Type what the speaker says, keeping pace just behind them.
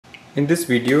In this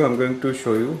video I'm going to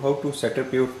show you how to set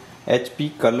up your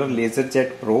HP Color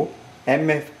LaserJet Pro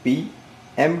MFP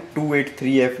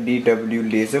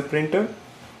M283fdw laser printer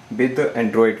with the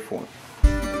Android phone.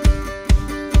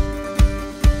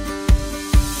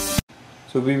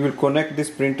 So we will connect this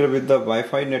printer with the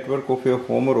Wi-Fi network of your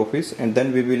home or office, and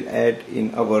then we will add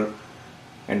in our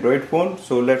Android phone.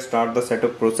 So let's start the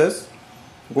setup process.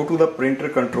 Go to the printer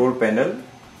control panel,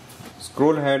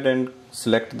 scroll ahead and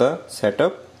select the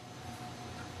setup.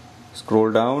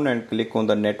 Scroll down and click on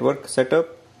the network setup,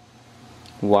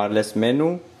 wireless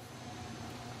menu,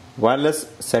 wireless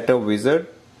setup wizard.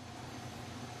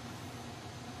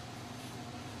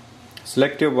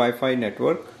 Select your Wi-Fi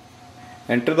network.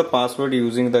 Enter the password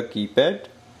using the keypad.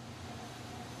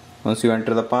 Once you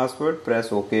enter the password,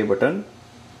 press OK button.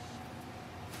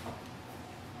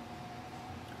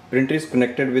 Printer is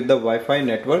connected with the Wi-Fi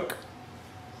network.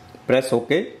 Press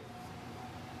OK.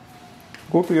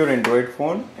 Go to your Android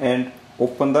phone and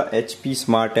open the HP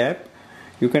Smart app.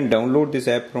 You can download this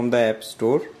app from the App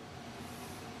Store.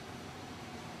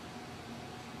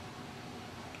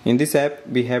 In this app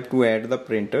we have to add the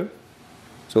printer.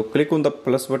 So click on the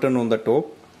plus button on the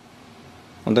top.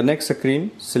 On the next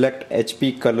screen, select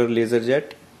HP Color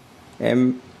LaserJet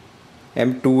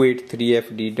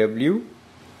M283fdw.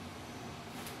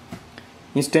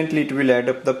 Instantly it will add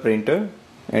up the printer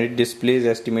and it displays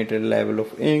estimated level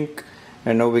of ink,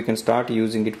 and now we can start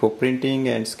using it for printing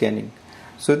and scanning.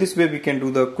 So this way we can do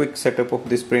the quick setup of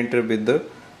this printer with the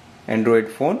Android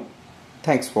phone.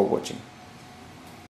 Thanks for watching.